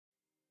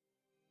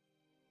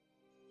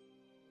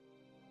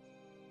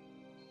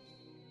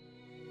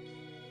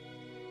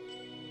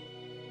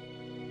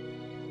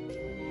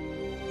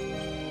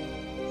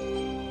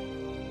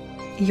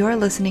You're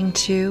listening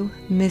to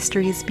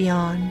Mysteries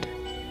Beyond.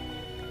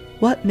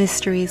 What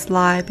mysteries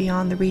lie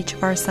beyond the reach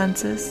of our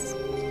senses?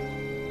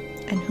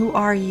 And who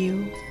are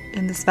you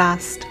in this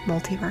vast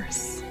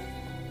multiverse?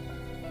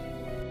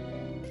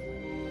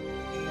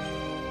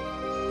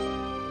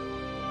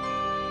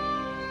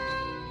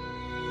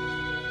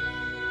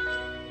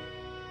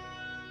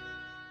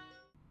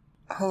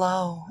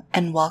 Hello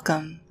and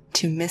welcome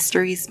to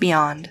Mysteries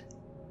Beyond.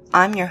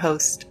 I'm your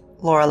host,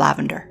 Laura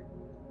Lavender.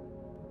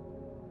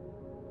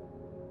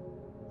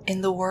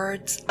 In the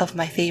words of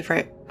my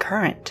favorite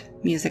current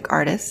music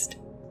artist,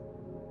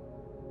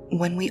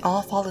 when we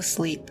all fall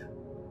asleep,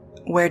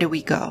 where do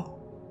we go?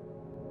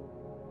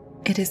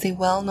 It is a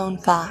well-known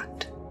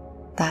fact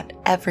that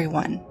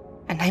everyone,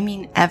 and I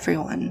mean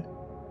everyone,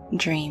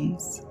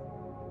 dreams.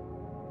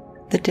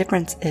 The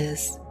difference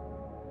is,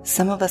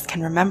 some of us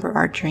can remember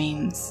our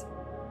dreams,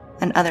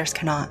 and others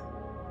cannot.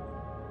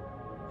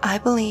 I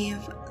believe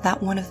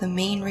that one of the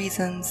main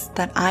reasons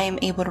that I am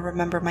able to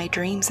remember my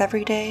dreams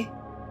every day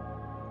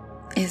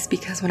is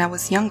because when I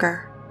was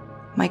younger,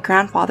 my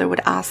grandfather would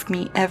ask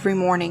me every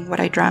morning what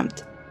I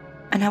dreamt,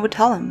 and I would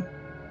tell him.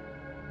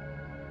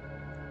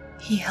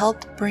 He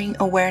helped bring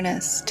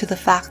awareness to the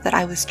fact that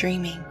I was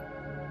dreaming,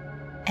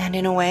 and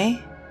in a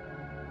way,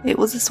 it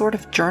was a sort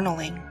of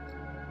journaling.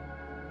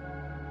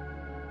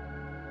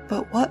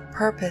 But what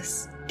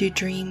purpose do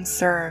dreams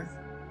serve?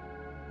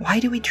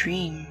 Why do we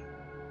dream?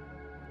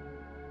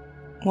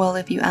 Well,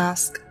 if you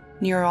ask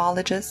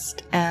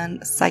neurologist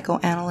and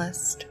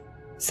psychoanalyst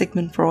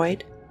Sigmund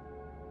Freud,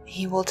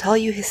 he will tell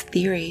you his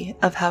theory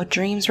of how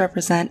dreams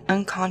represent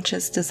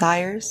unconscious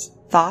desires,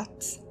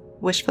 thoughts,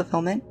 wish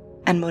fulfillment,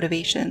 and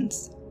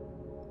motivations,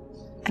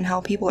 and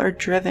how people are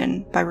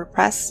driven by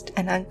repressed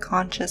and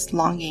unconscious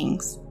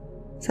longings,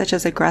 such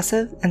as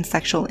aggressive and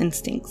sexual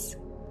instincts.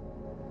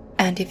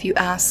 And if you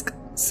ask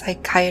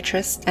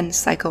psychiatrist and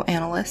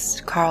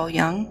psychoanalyst Carl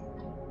Jung,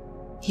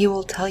 he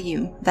will tell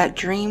you that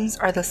dreams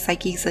are the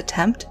psyche's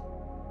attempt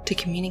to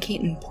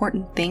communicate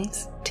important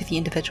things to the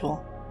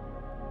individual.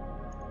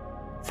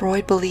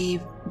 Freud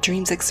believed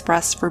dreams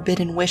expressed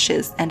forbidden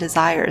wishes and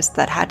desires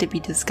that had to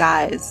be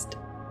disguised,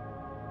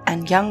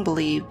 and Jung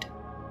believed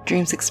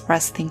dreams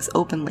expressed things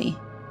openly,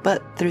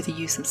 but through the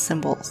use of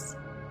symbols.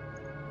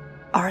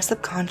 Our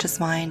subconscious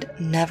mind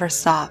never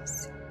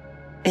stops,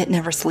 it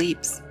never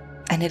sleeps,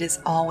 and it is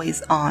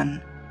always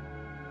on.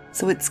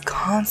 So it's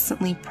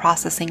constantly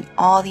processing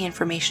all the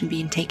information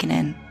being taken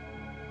in.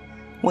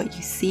 What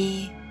you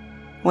see,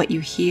 what you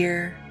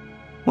hear,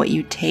 what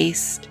you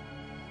taste,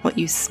 what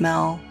you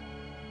smell,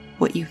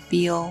 what you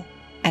feel,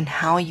 and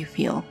how you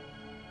feel.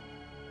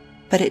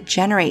 But it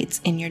generates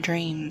in your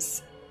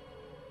dreams.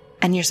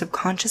 And your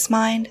subconscious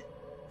mind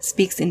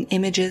speaks in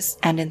images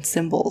and in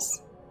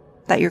symbols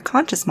that your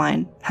conscious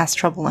mind has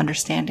trouble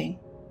understanding.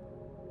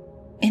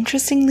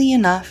 Interestingly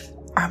enough,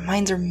 our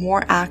minds are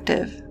more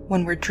active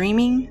when we're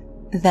dreaming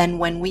than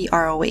when we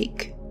are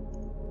awake.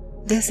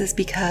 This is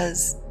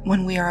because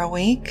when we are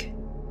awake,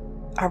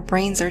 our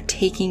brains are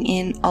taking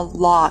in a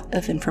lot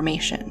of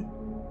information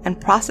and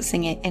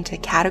processing it into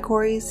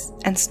categories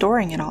and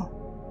storing it all.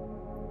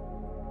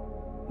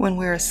 When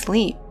we're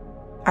asleep,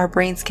 our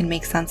brains can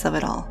make sense of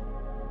it all.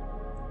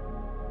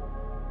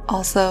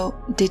 Also,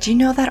 did you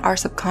know that our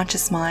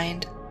subconscious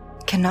mind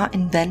cannot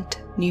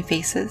invent new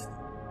faces?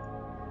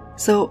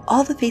 So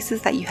all the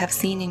faces that you have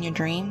seen in your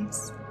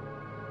dreams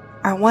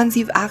are ones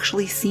you've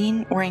actually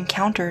seen or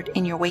encountered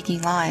in your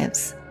waking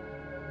lives.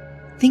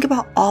 Think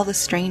about all the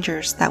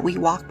strangers that we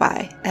walk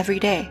by every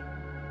day.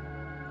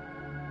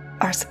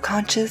 Our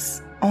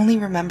subconscious only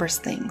remembers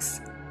things.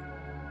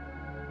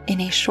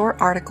 In a short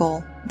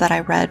article that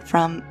I read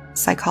from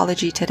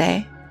Psychology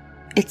Today,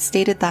 it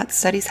stated that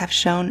studies have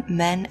shown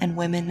men and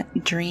women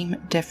dream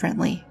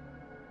differently.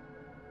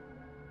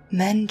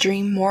 Men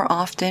dream more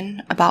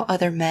often about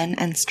other men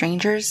and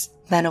strangers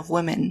than of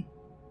women,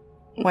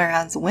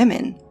 whereas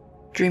women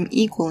dream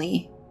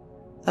equally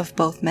of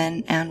both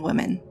men and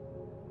women.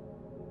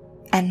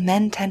 And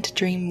men tend to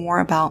dream more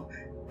about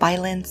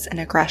violence and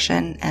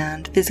aggression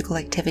and physical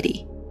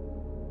activity,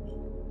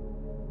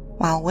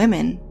 while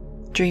women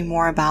dream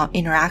more about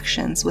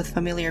interactions with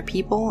familiar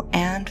people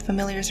and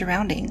familiar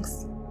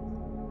surroundings.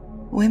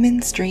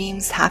 Women's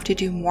dreams have to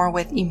do more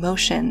with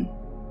emotion,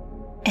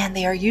 and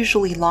they are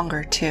usually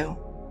longer too.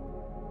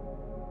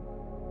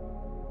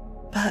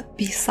 But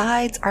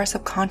besides our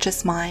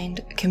subconscious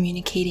mind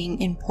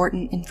communicating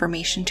important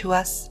information to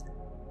us,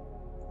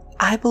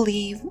 I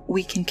believe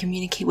we can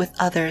communicate with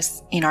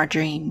others in our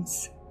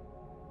dreams.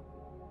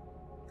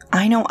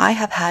 I know I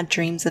have had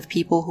dreams of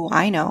people who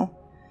I know,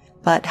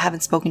 but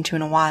haven't spoken to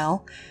in a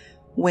while,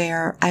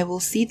 where I will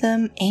see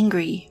them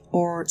angry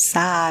or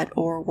sad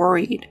or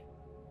worried.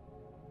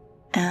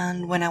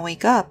 And when I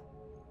wake up,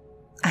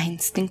 I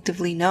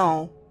instinctively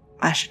know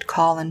I should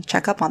call and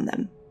check up on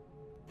them.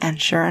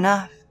 And sure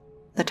enough,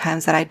 the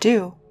times that I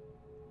do,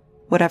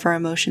 whatever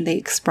emotion they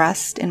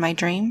expressed in my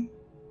dream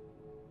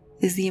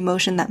is the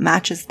emotion that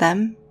matches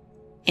them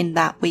in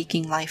that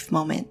waking life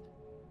moment.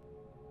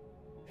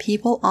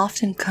 People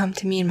often come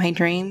to me in my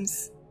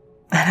dreams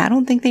and I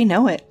don't think they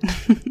know it.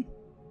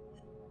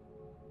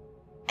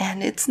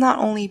 And it's not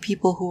only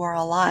people who are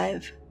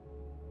alive,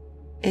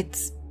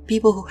 it's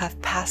people who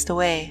have passed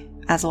away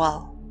as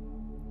well.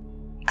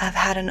 I've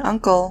had an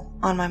uncle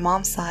on my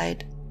mom's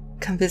side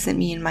come visit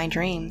me in my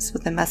dreams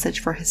with a message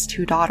for his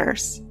 2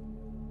 daughters.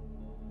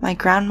 My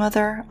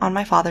grandmother on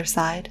my father's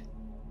side,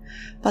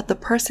 but the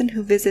person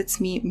who visits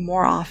me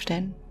more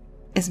often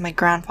is my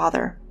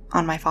grandfather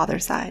on my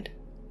father's side.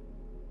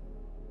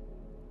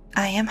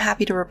 I am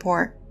happy to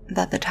report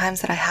that the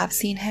times that I have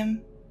seen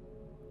him,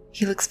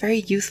 he looks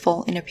very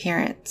youthful in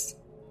appearance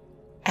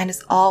and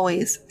is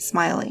always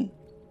smiling.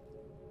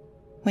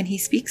 When he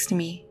speaks to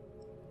me,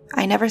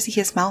 I never see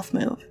his mouth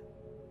move.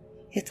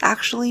 It's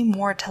actually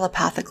more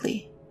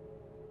telepathically.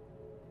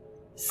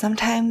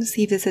 Sometimes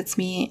he visits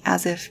me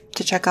as if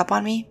to check up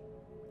on me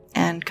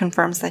and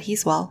confirms that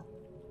he's well.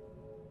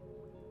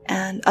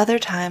 And other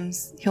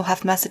times he'll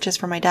have messages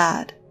for my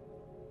dad.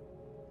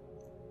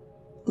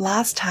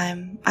 Last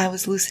time I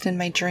was lucid in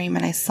my dream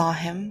and I saw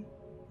him,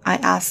 I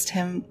asked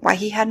him why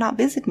he had not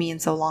visited me in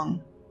so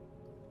long.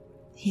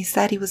 He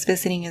said he was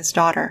visiting his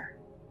daughter,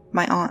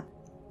 my aunt,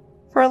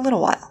 for a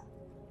little while.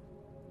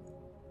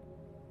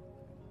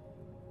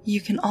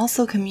 You can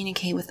also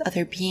communicate with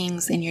other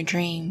beings in your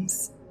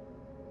dreams.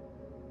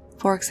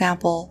 For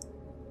example,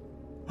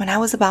 when I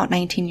was about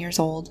 19 years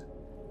old,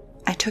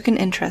 I took an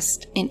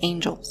interest in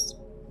angels.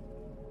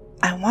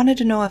 I wanted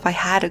to know if I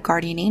had a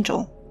guardian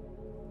angel,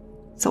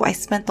 so I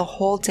spent the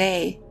whole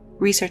day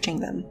researching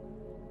them.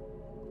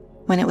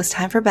 When it was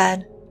time for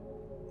bed,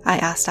 I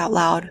asked out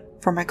loud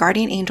for my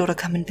guardian angel to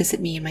come and visit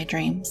me in my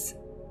dreams.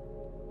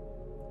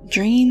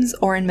 Dreams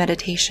or in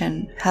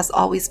meditation has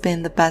always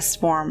been the best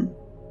form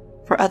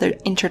for other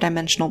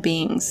interdimensional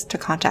beings to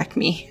contact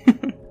me.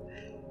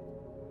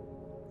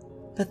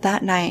 But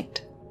that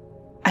night,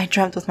 I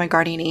dreamt with my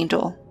guardian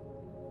angel.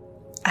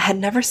 I had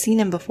never seen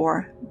him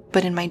before,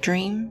 but in my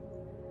dream,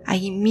 I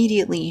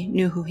immediately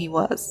knew who he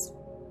was.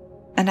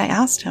 And I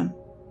asked him,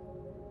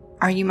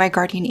 "Are you my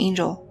guardian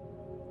angel?"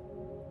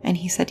 And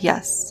he said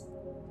yes.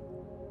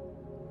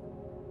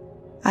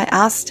 I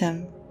asked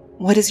him,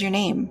 "What is your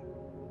name?"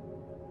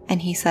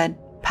 And he said,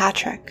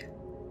 "Patrick."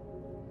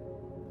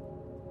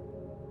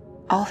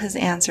 All his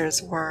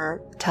answers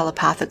were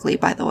telepathically,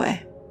 by the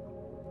way.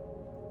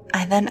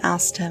 I then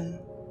asked him,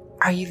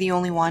 "Are you the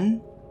only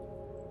one?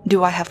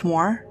 Do I have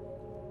more?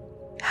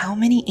 How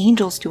many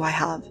angels do I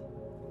have?"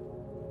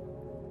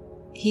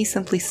 He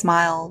simply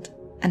smiled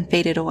and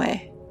faded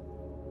away.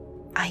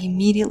 I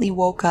immediately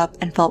woke up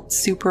and felt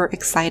super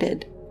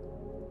excited.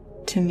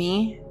 To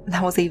me,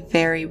 that was a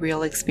very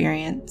real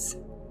experience.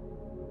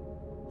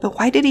 But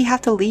why did he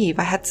have to leave?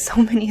 I had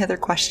so many other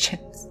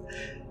questions.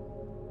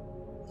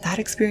 That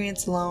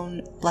experience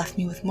alone left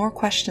me with more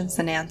questions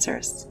than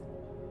answers.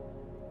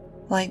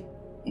 Like,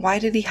 why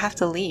did he have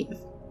to leave?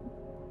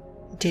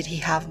 Did he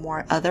have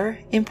more other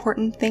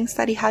important things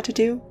that he had to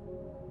do?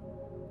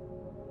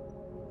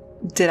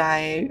 Did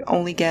I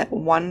only get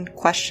one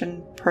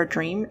question per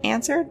dream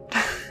answered?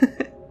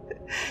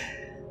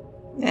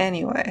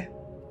 Anyway.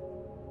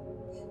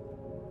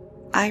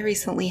 I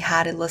recently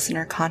had a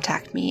listener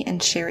contact me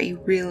and share a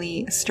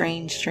really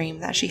strange dream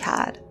that she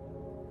had.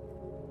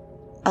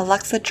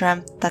 Alexa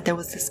dreamt that there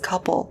was this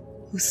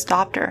couple who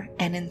stopped her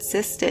and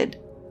insisted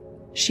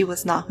she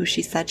was not who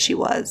she said she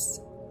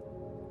was,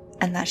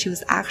 and that she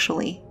was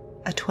actually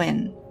a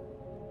twin.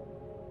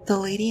 The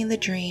lady in the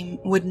dream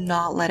would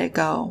not let it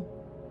go,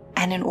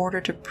 and in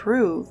order to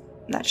prove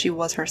that she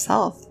was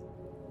herself,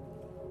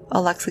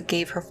 Alexa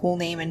gave her full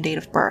name and date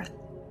of birth.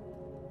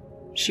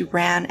 She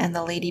ran and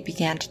the lady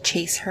began to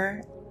chase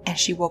her, and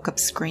she woke up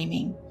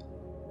screaming.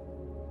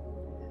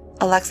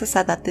 Alexa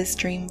said that this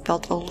dream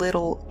felt a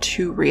little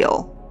too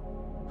real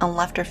and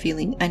left her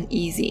feeling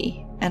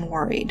uneasy and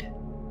worried.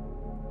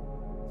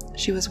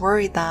 She was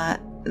worried that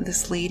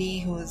this lady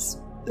who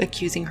was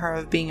accusing her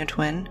of being a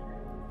twin,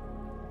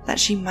 that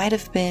she might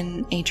have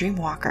been a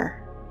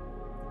dreamwalker.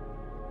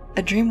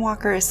 A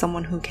dreamwalker is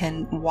someone who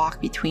can walk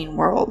between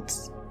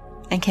worlds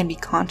and can be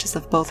conscious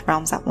of both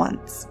realms at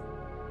once.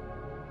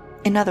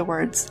 In other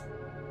words,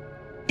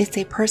 it's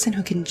a person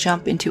who can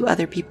jump into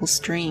other people's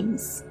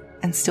dreams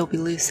and still be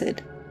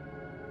lucid.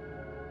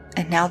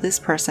 And now this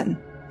person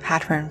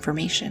had her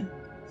information.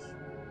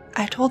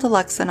 I told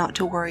Alexa not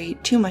to worry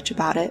too much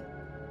about it,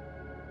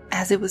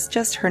 as it was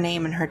just her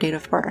name and her date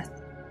of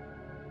birth.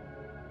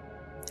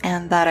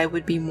 And that I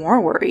would be more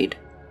worried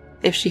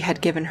if she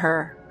had given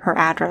her her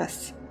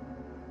address.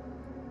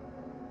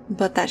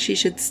 But that she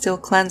should still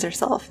cleanse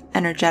herself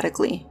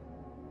energetically,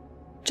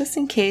 just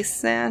in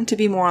case and to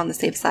be more on the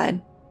safe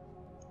side.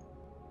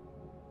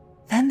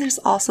 Then there's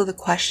also the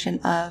question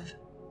of,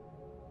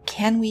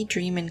 can we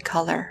dream in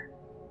color?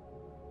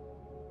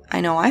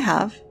 I know I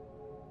have.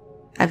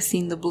 I've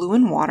seen the blue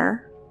in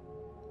water,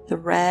 the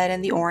red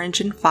and the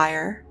orange in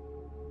fire,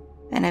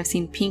 and I've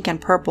seen pink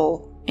and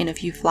purple in a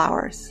few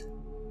flowers.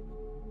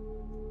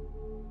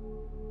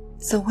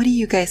 So what do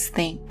you guys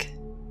think?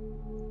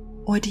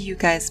 What do you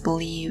guys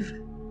believe?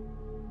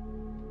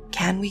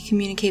 Can we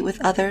communicate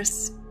with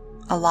others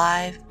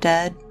alive,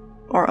 dead,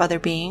 or other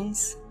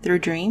beings through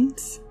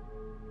dreams?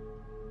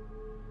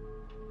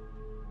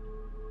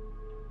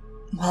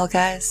 Well,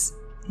 guys,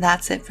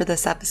 that's it for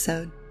this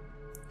episode.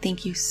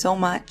 Thank you so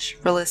much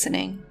for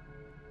listening.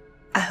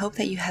 I hope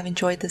that you have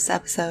enjoyed this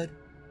episode,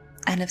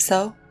 and if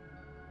so,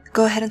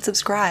 go ahead and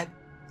subscribe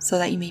so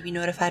that you may be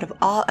notified of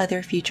all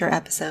other future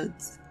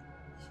episodes.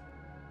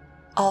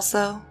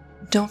 Also,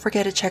 don't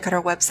forget to check out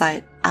our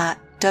website at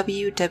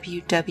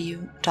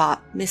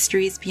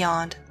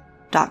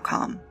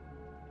www.mysteriesbeyond.com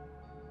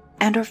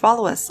and or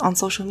follow us on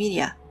social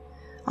media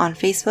on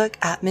Facebook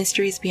at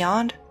Mysteries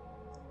Beyond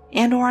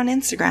and or on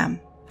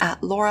Instagram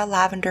at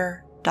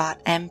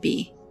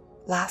lauralavender.mb.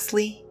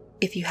 Lastly,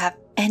 if you have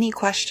any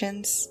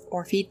questions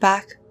or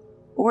feedback,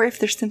 or if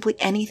there's simply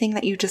anything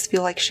that you just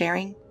feel like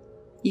sharing,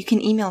 you can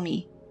email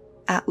me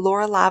at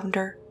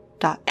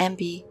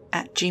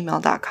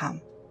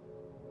lauralavender.mb@gmail.com.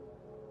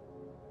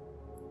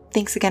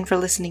 Thanks again for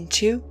listening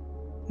to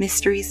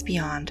Mysteries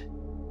Beyond.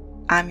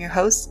 I'm your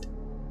host,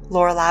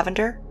 Laura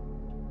Lavender,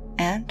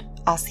 and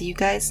I'll see you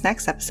guys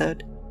next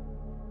episode.